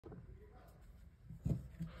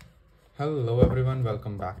Hello everyone,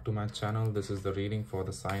 welcome back to my channel. This is the reading for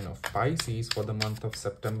the sign of Pisces for the month of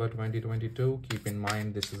September 2022. Keep in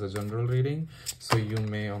mind this is a general reading, so you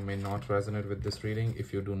may or may not resonate with this reading.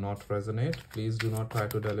 If you do not resonate, please do not try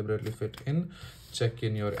to deliberately fit in. Check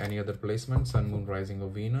in your any other placements, Sun, Moon, Rising or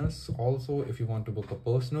Venus. Also, if you want to book a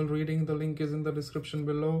personal reading, the link is in the description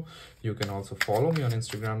below. You can also follow me on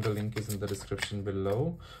Instagram, the link is in the description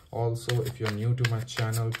below. Also, if you're new to my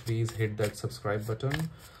channel, please hit that subscribe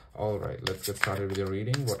button. All right, let's get started with your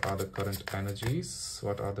reading. What are the current energies?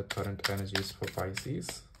 What are the current energies for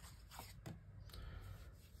Pisces?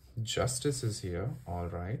 Justice is here. All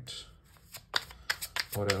right.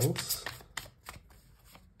 What else?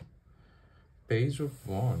 Page of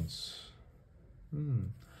Wands.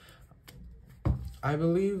 I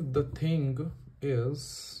believe the thing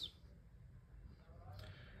is,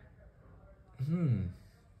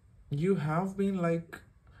 you have been like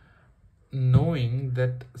knowing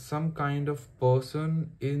that some kind of person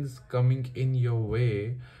is coming in your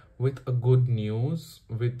way with a good news,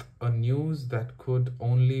 with a news that could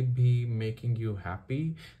only be making you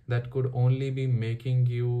happy, that could only be making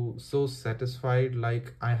you so satisfied,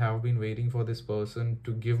 like I have been waiting for this person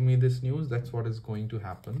to give me this news. That's what is going to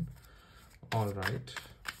happen. All right,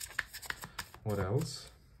 what else?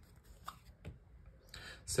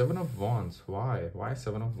 Seven of Wands. Why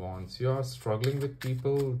Seven of Wands? You are struggling with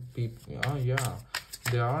people. Yeah,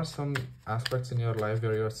 there are some aspects in your life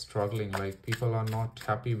where you're struggling, like people are not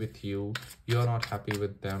happy with you, you're not happy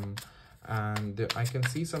with them, and I can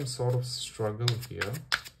see some sort of struggle here.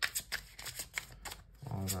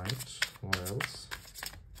 All right, what else?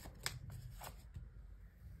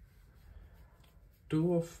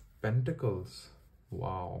 Two of Pentacles.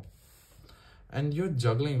 Wow. And you're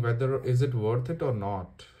juggling whether is it worth it or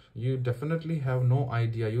not. You definitely have no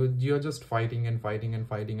idea. You're just fighting and fighting and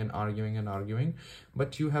fighting and arguing,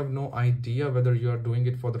 but you have no idea whether you are doing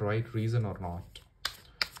it for the right reason or not.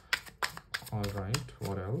 All right,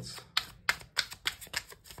 what else?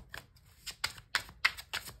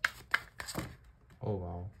 Oh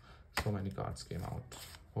wow, so many cards came out.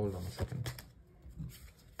 Hold on a second.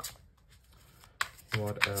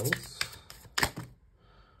 What else?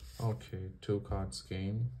 Okay, two cards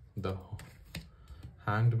came. The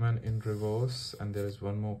Hanged Man in reverse, and there is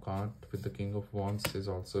one more card with the King of Wands is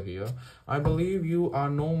also here. I believe you are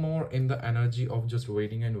no more in the energy of just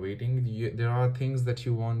waiting and waiting. There are things that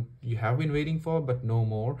you have been waiting for, but no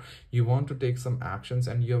more. You want to take some actions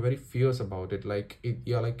and you're very fierce about it. Like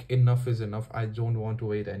you're like, enough is enough. I don't want to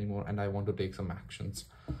wait anymore and I want to take some actions.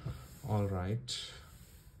 All right,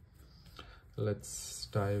 let's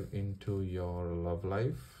dive into your love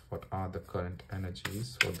life. What are the current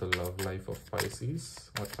energies for the love life of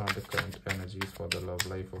Pisces? What are the current energies for the love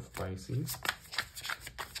life of Pisces?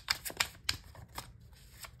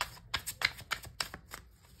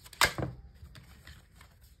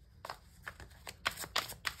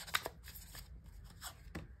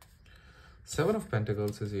 Seven of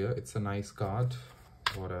Pentacles is here. It's a nice card.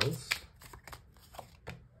 What else?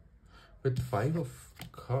 With Five of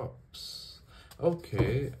Cups.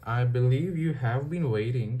 Okay, I believe you have been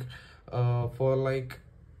waiting for like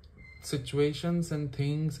situations and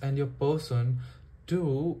things and your person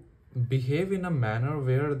to behave in a manner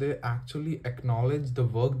where they actually acknowledge the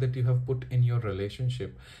work that you have put in your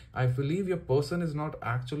relationship. I believe your person is not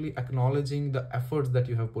actually acknowledging the efforts that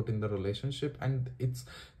you have put in the relationship, and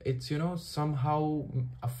it's you know, somehow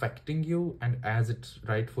affecting you, and as it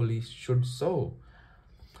rightfully should so.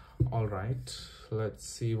 All right, let's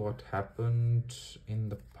see what happened in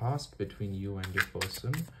the past between you and your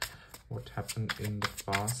person. What happened in the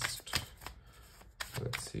past?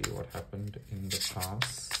 Let's see what happened in the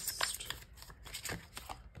past.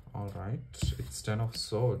 All right, it's Ten of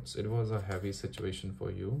Swords. It was a heavy situation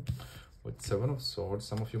for you. With Seven of Swords,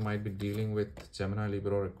 some of you might be dealing with Gemini,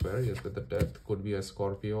 Libra or Aquarius with the Death. Could be a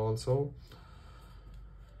Scorpio also.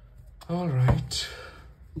 All right,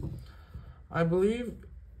 I believe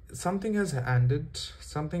something has ended.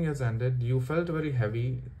 You felt very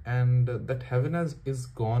heavy, and that heaviness is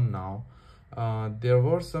gone now. There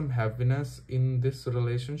was some heaviness in this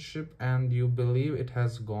relationship and you believe it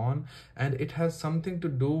has gone, and it has something to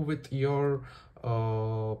do with your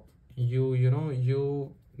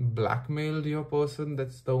you blackmailed your person.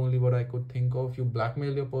 That's the only word I could think of. You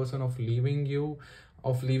blackmailed your person of leaving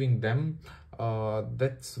them.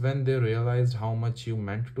 That's when they realized how much you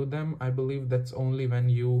meant to them. I believe that's only when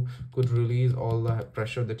you could release all the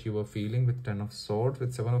pressure that you were feeling with Ten of Swords,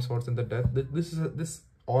 with Seven of Swords and the Death. This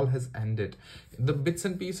all has ended. The bits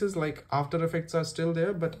and pieces like after effects are still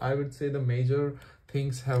there, but I would say the major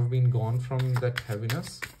things have been gone from that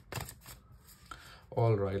heaviness.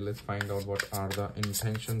 All right, let's find out what are the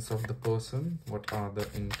intentions of the person. What are the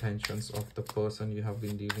intentions of the person you have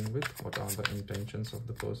been dealing with? What are the intentions of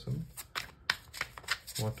the person?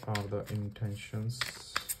 What are the intentions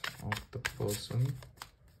of the person?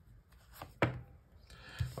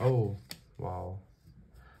 Oh, wow.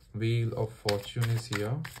 Wheel of Fortune is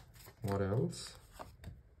here. What else?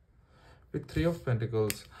 With Three of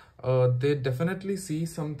Pentacles, they definitely see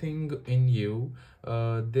something in you.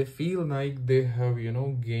 They feel like they have, you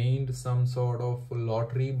know, gained some sort of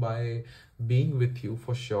lottery by being with you,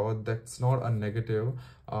 for sure. That's not a negative.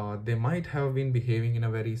 They might have been behaving in a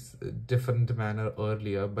very different manner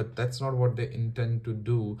earlier, but that's not what they intend to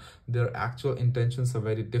do. Their actual intentions are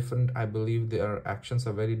very different. I believe their actions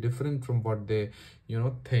are very different from what they, you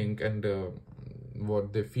know, think and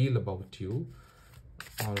what they feel about you.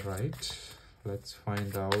 All right, let's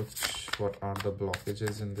find out what are the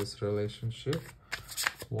blockages in this relationship.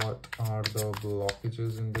 What are the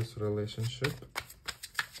blockages in this relationship?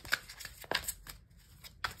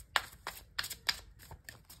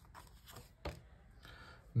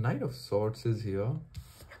 Knight of Swords is here.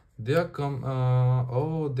 They are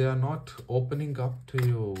they are not opening up to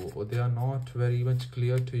you, or they are not very much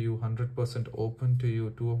clear to you, 100% open to you.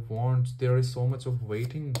 Two of Wands, there is so much of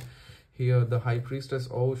waiting here. The High Priestess,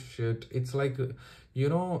 oh shit, it's like, you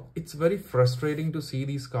know, it's very frustrating to see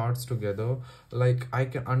these cards together. Like, I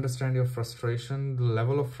can understand your frustration, the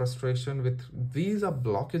level of frustration with these are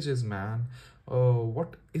blockages, man.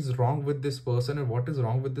 What is wrong with this person and what is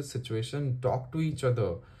wrong with this situation? Talk to each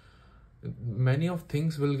other. Many of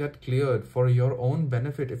things will get cleared for your own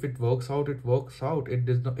benefit. If it works out, it works out. It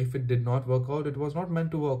did not. If it did not work out, it was not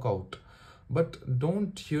meant to work out. But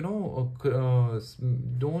don't, you know,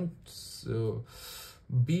 don't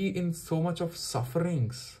be in so much of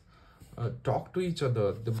sufferings. Talk to each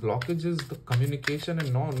other. The blockage is the communication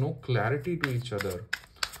and no clarity to each other.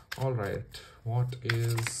 All right, what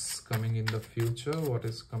is coming in the future? What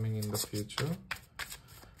is coming in the future?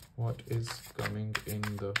 What is coming in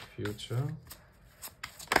the future?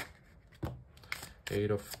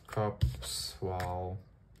 Eight of Cups. Wow.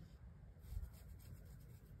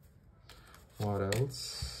 What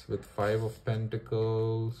else? With Five of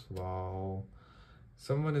Pentacles. Wow.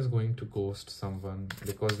 Someone is going to ghost someone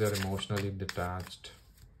because they're emotionally detached.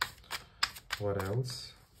 What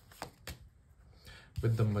else?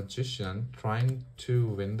 With the Magician, trying to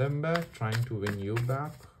win them back, trying to win you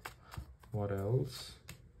back. What else?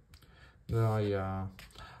 Yeah.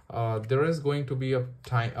 There is going to be a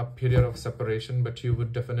period of separation, but you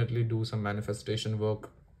would definitely do some manifestation work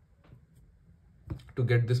to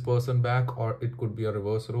get this person back, or it could be a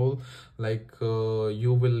reverse role, like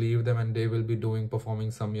you will leave them and they will be performing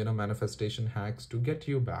some, you know, manifestation hacks to get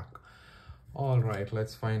you back. All right,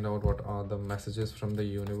 let's find out what are the messages from the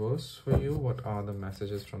universe for you. What are the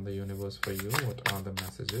messages from the universe for you? What are the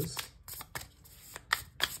messages?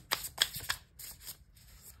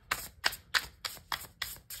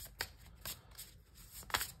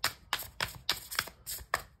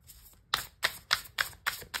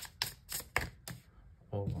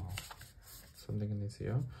 Oh wow, something in this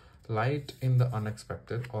here. Light in the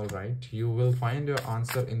unexpected. All right, you will find your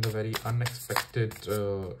answer in the very unexpected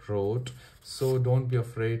road, so don't be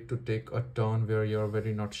afraid to take a turn where you're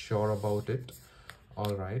very not sure about it.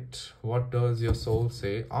 All right, what does your soul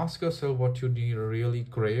say? Ask yourself what you really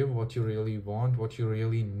crave, what you really want, what you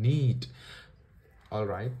really need. All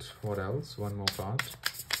right, what else? One more card.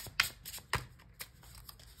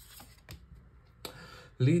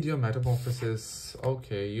 Lead your metamorphosis.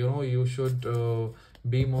 Okay, you know, you should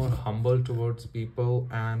be more humble towards people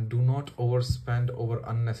and do not overspend over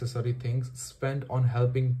unnecessary things. Spend on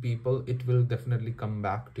helping people. It will definitely come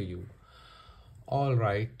back to you. All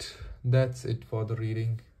right, that's it for the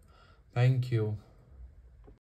reading. Thank you.